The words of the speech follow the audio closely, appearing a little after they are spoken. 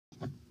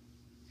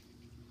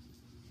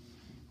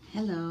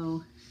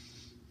Hello.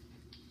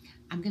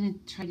 I'm going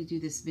to try to do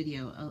this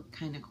video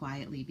kind of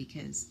quietly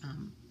because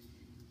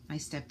my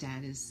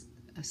stepdad is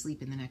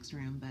asleep in the next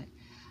room, but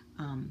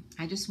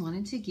I just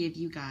wanted to give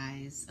you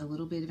guys a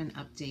little bit of an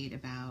update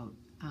about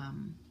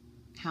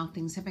how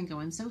things have been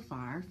going so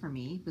far for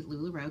me with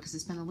LuLaRoe, because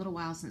it's been a little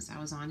while since I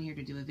was on here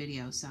to do a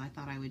video, so I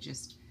thought I would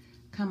just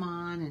come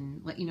on and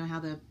let you know how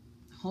the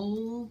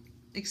whole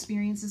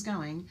experience is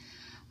going.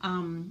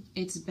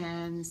 It's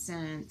been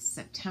since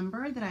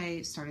September that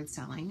I started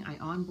selling. I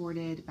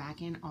onboarded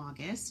back in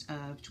August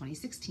of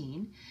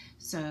 2016.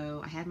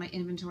 So I had my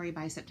inventory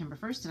by September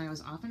 1st and I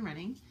was off and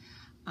running.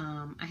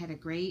 I had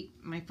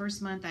my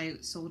first month I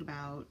sold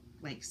about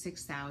like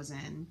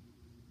 6,000.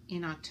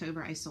 In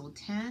October I sold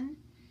 10.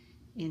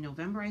 In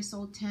November I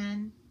sold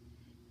 10.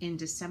 In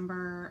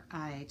December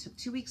I took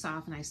 2 weeks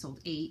off and I sold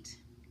 8.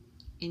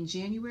 In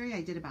January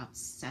I did about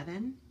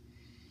 7.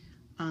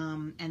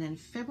 And then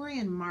February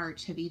and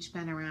March have each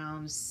been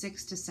around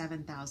 $6,000 to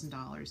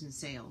 $7,000 in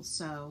sales.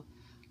 So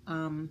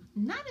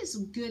not as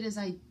good as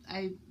I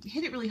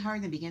hit it really hard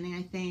in the beginning,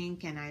 I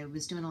think, and I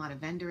was doing a lot of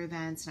vendor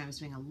events and I was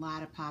doing a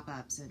lot of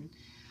pop-ups, and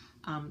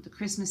the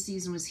Christmas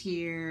season was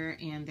here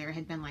and there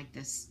had been like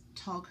this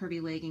tall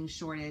curvy legging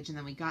shortage, and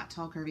then we got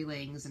tall curvy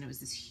leggings and it was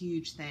this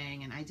huge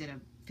thing, and I did a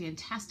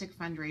fantastic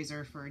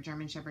fundraiser for a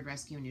German Shepherd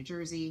Rescue in New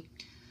Jersey.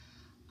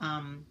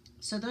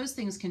 So those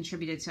things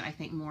contributed to, I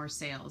think, more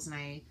sales, and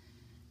I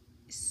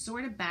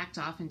sort of backed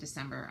off in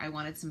December. I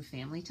wanted some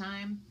family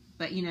time,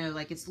 but you know,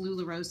 like, it's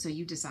LuLaRoe, so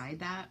you decide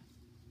that.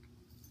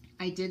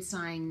 I did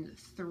sign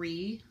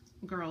 3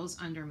 girls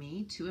under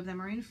me. 2 of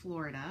them are in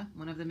Florida.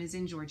 1 of them is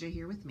in Georgia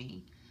here with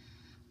me.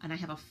 And I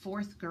have a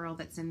 4th girl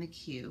that's in the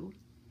queue.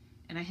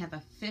 And I have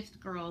a 5th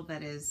girl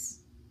that is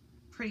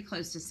pretty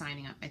close to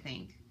signing up, I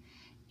think.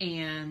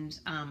 And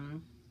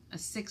a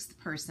 6th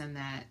person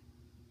that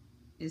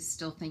is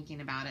still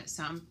thinking about it.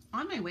 So I'm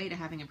on my way to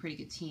having a pretty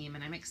good team,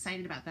 and I'm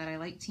excited about that. I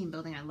like team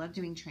building. I love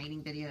doing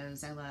training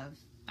videos. I love,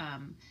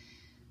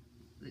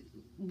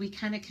 we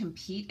kind of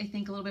compete, I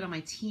think, a little bit on my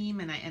team,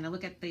 and I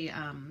look at the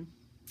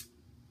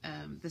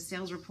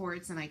sales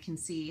reports and I can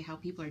see how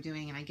people are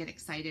doing, and I get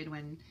excited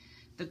when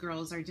the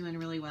girls are doing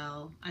really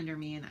well under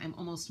me, and I'm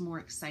almost more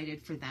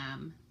excited for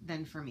them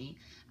than for me.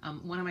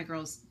 One of my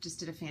girls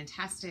just did a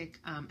fantastic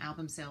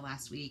album sale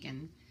last week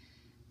and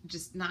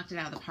just knocked it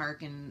out of the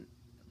park, and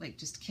like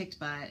just kicked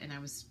butt, and I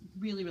was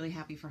really, really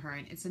happy for her.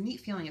 And it's a neat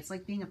feeling. It's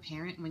like being a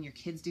parent when your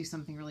kids do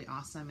something really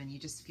awesome and you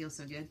just feel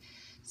so good.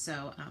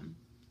 So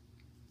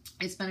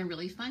it's been a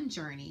really fun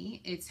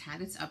journey. It's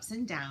had its ups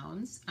and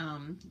downs.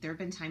 There have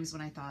been times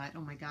when I thought,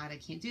 oh my God, I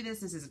can't do this.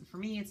 This isn't for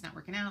me. It's not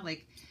working out.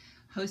 Like,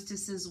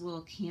 hostesses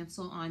will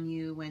cancel on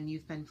you when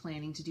you've been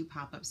planning to do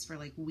pop-ups for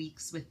like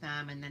weeks with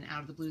them, and then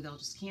out of the blue, they'll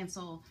just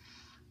cancel.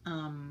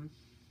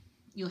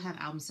 You'll have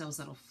album sales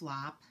that'll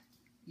flop.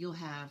 You'll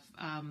have,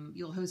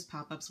 you'll host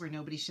pop-ups where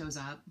nobody shows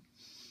up.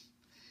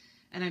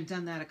 And I've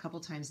done that a couple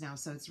times now,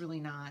 so it's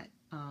really not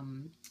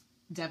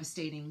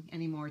devastating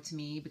anymore to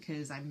me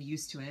because I'm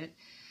used to it.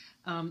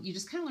 You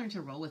just kind of learn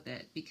to roll with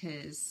it,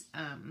 because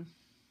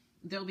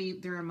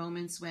there are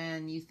moments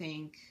when you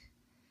think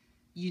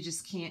you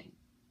just can't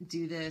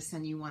do this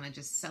and you want to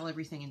just sell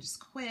everything and just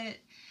quit.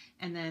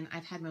 And then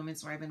I've had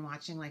moments where I've been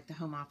watching like the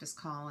home office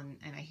call, and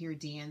I hear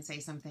Deanne say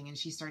something and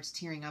she starts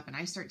tearing up and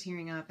I start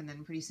tearing up, and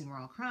then pretty soon we're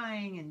all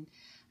crying, and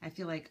I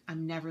feel like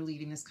I'm never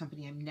leaving this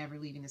company. I'm never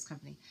leaving this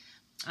company.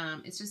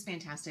 It's just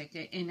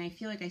fantastic. And I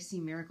feel like I see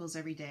miracles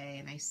every day,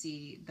 and I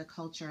see the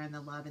culture and the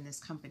love in this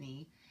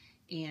company.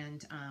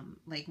 And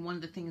like, one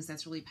of the things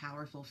that's really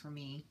powerful for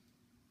me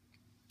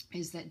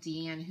is that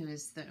Deanne, who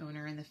is the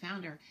owner and the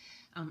founder,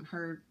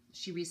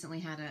 she recently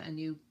had a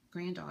new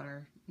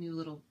granddaughter, new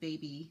little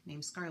baby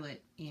named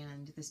Scarlett,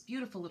 and this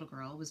beautiful little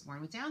girl was born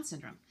with Down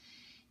syndrome.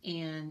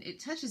 And it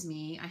touches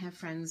me. I have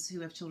friends who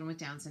have children with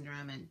Down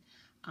syndrome, and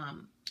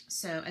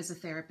so as a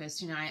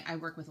therapist, you know, I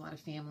work with a lot of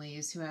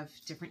families who have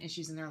different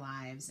issues in their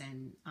lives,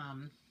 and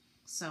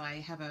so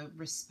I have a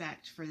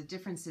respect for the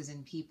differences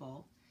in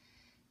people.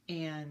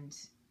 And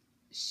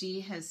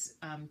she has,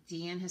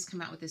 Deanne has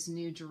come out with this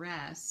new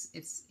dress.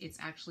 It's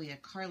actually a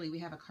Carly. We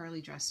have a Carly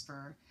dress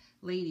for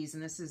ladies,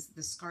 and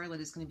the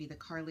Scarlet is going to be the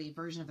Carly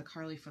version of the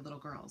Carly for little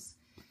girls.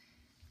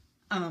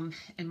 And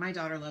my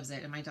daughter loves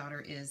it, and my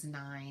daughter is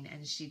 9,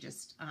 and she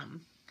just,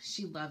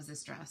 she loves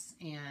this dress,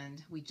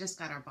 and we just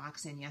got our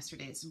box in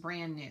yesterday. It's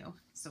brand new,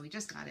 so we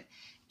just got it.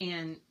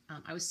 And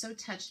I was so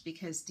touched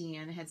because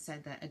Deanne had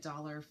said that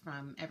 $1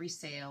 from every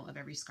sale of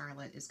every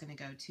Scarlet is going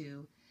to go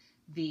to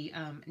the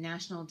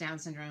National Down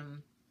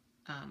Syndrome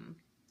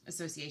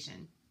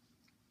Association.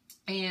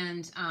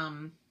 And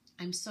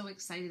I'm so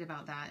excited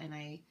about that, and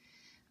I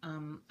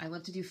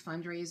love to do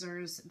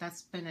fundraisers.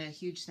 That's been a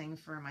huge thing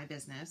for my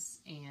business,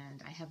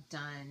 and I have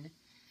done,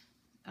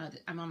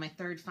 I'm on my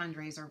 3rd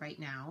fundraiser right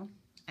now.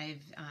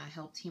 I've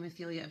helped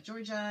Hemophilia of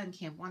Georgia and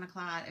Camp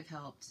Wanaclot. I've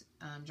helped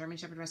German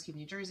Shepherd Rescue of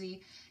New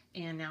Jersey,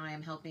 and now I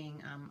am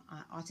helping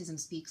Autism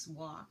Speaks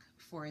Walk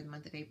for the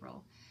month of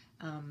April.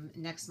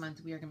 Next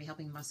month we are going to be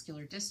helping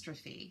muscular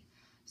dystrophy.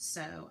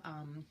 So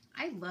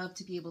I love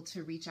to be able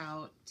to reach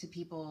out to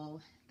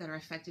people that are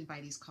affected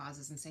by these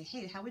causes and say,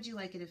 hey, how would you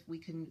like it if we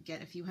can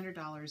get a few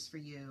 $100s for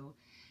you?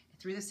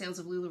 Through the sales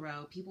of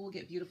LuLaRoe, people will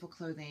get beautiful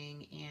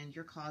clothing and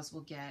your cause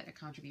will get a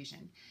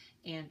contribution.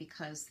 And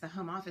because the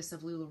home office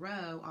of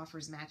LuLaRoe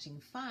offers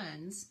matching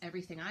funds,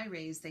 everything I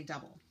raise, they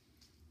double.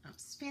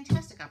 It's a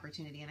fantastic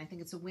opportunity, and I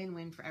think it's a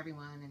win-win for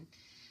everyone.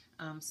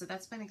 And so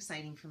that's been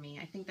exciting for me.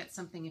 I think that's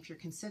something, if you're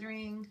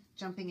considering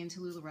jumping into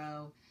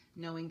LuLaRoe,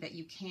 knowing that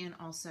you can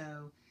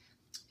also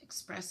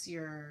express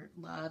your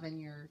love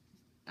and your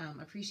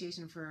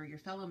appreciation for your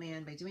fellow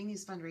man by doing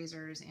these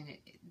fundraisers, and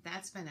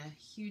that's been a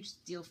huge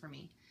deal for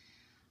me.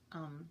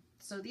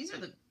 So these are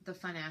the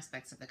fun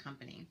aspects of the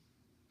company.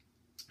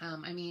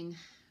 I mean,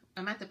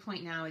 I'm at the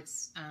point now,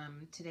 it's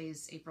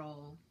today's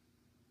April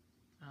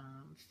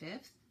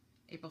 5th,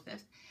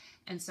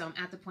 and so I'm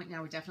at the point now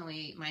where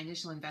definitely my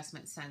initial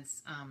investment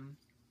since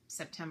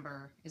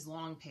September is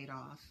long paid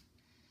off,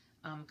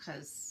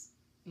 because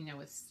you know,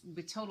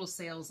 with total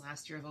sales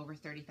last year of over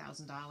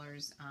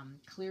 $30,000,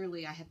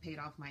 clearly I have paid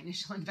off my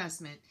initial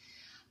investment.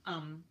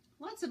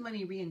 Lots of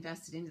money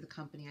reinvested into the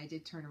company. I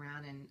did turn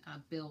around and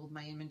build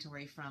my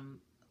inventory from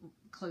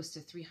close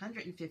to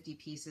 350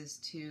 pieces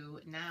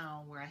to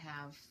now where I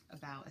have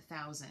about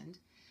 1,000.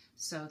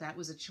 So that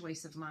was a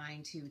choice of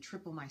mine to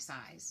triple my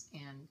size.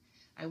 And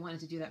I wanted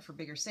to do that for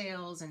bigger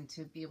sales and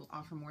to be able to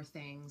offer more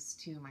things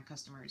to my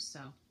customers. So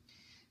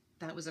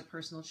that was a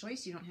personal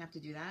choice. You don't have to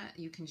do that.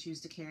 You can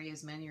choose to carry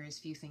as many or as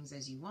few things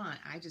as you want.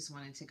 I just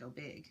wanted to go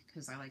big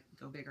because I like to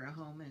go bigger at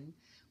home and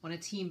want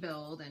to team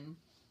build, and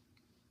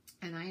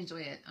I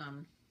enjoy it.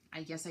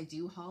 I guess I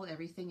do haul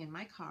everything in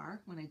my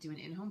car when I do an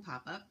in-home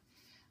pop-up.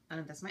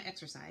 That's my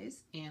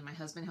exercise, and my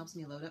husband helps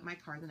me load up my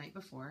car the night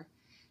before.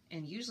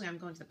 And usually I'm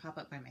going to the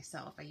pop-up by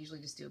myself. I usually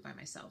just do it by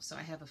myself. So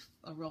I have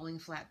a rolling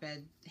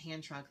flatbed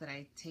hand truck that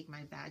I take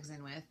my bags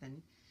in with,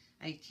 and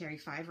I carry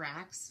 5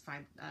 racks,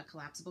 5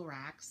 collapsible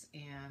racks,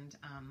 and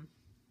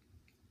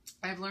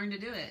I've learned to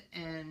do it,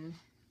 and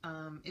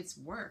it's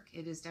work.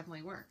 It is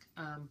definitely work.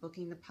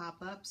 Booking the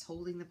pop-ups,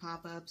 holding the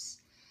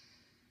pop-ups,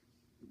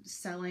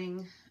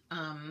 selling.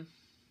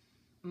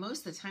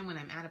 Most of the time when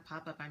I'm at a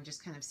pop-up, I'm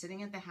just kind of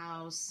sitting at the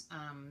house,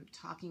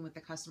 talking with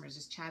the customers,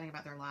 just chatting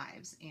about their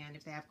lives. And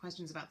if they have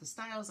questions about the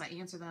styles, I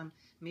answer them.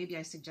 Maybe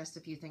I suggest a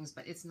few things,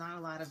 but it's not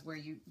a lot of where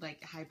you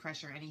like high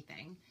pressure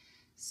anything.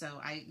 So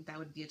that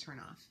would be a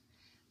turnoff.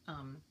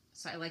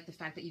 So I like the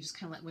fact that you just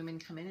kind of let women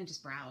come in and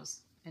just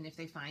browse. And if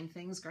they find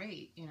things,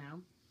 great, you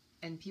know,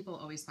 and people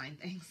always find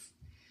things.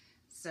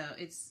 So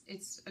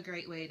it's a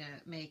great way to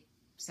make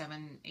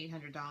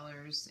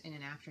 $700-800 in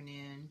an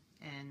afternoon,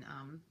 and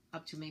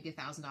up to maybe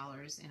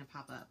 $1,000 in a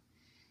pop-up.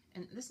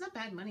 And that's not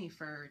bad money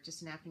for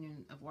just an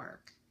afternoon of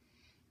work.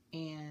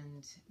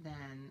 And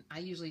then I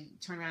usually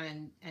turn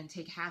around and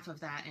take half of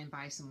that and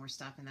buy some more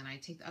stuff, and then I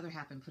take the other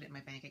half and put it in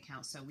my bank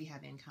account so we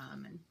have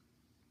income.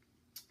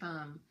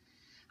 And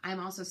I'm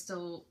also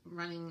still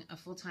running a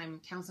full-time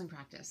counseling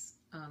practice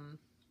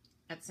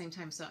at the same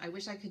time. So I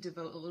wish I could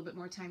devote a little bit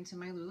more time to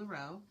my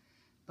LuLaRoe,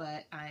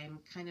 but I'm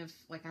kind of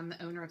like, I'm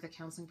the owner of the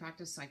counseling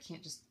practice, so I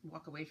can't just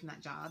walk away from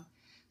that job.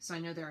 So I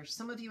know there are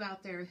some of you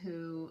out there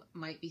who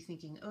might be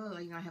thinking, oh,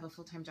 you know, I have a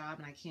full-time job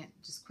and I can't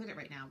just quit it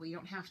right now. Well, you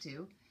don't have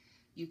to.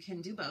 You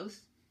can do both.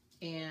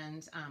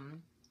 And,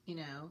 you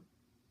know,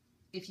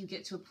 if you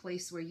get to a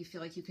place where you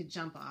feel like you could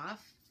jump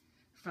off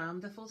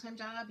from the full-time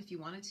job, if you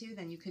wanted to,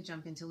 then you could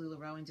jump into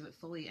LuLaRoe and do it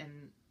fully.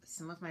 And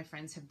some of my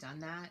friends have done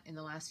that in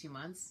the last few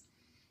months,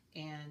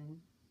 and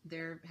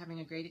they're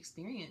having a great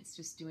experience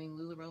just doing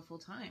LuLaRoe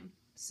full-time.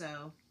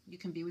 So you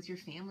can be with your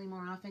family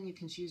more often. You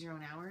can choose your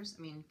own hours.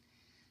 I mean,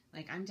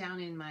 like, I'm down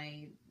in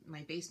my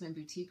basement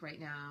boutique right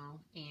now,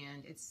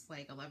 and it's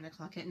like 11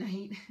 o'clock at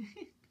night.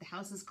 The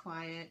house is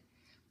quiet.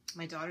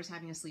 My daughter's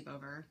having a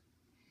sleepover,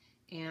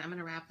 and I'm going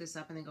to wrap this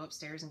up and then go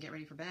upstairs and get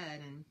ready for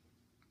bed.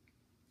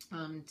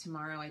 And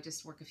tomorrow I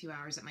just work a few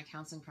hours at my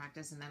counseling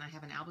practice, and then I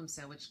have an album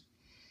sale, which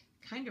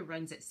kind of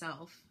runs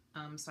itself.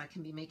 So I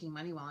can be making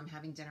money while I'm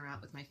having dinner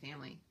out with my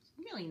family.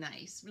 Really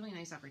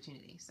nice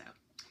opportunity. So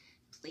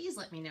please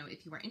let me know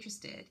if you are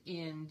interested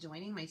in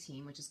joining my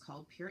team, which is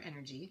called Pure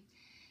Energy.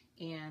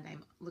 And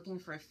I'm looking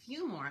for a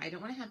few more. I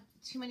don't want to have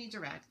too many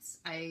directs.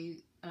 I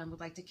would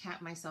like to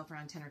cap myself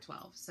around 10 or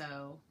 12.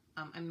 So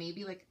I'm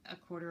maybe like a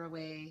quarter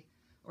away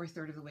or a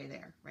third of the way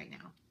there right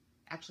now.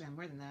 Actually, I'm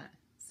more than that.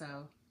 So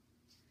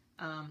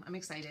I'm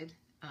excited.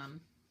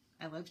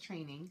 I love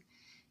training.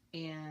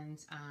 And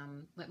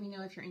let me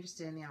know if you're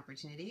interested in the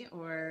opportunity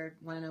or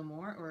want to know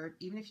more, or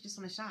even if you just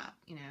want to shop.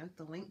 You know,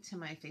 the link to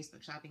my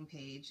Facebook shopping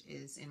page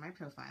is in my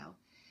profile.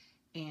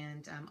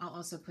 And I'll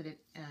also put it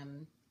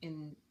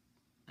in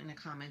a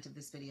comment of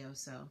this video.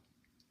 So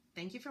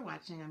thank you for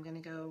watching. I'm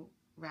going to go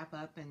wrap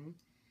up and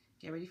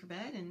get ready for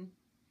bed and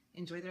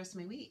enjoy the rest of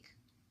my week.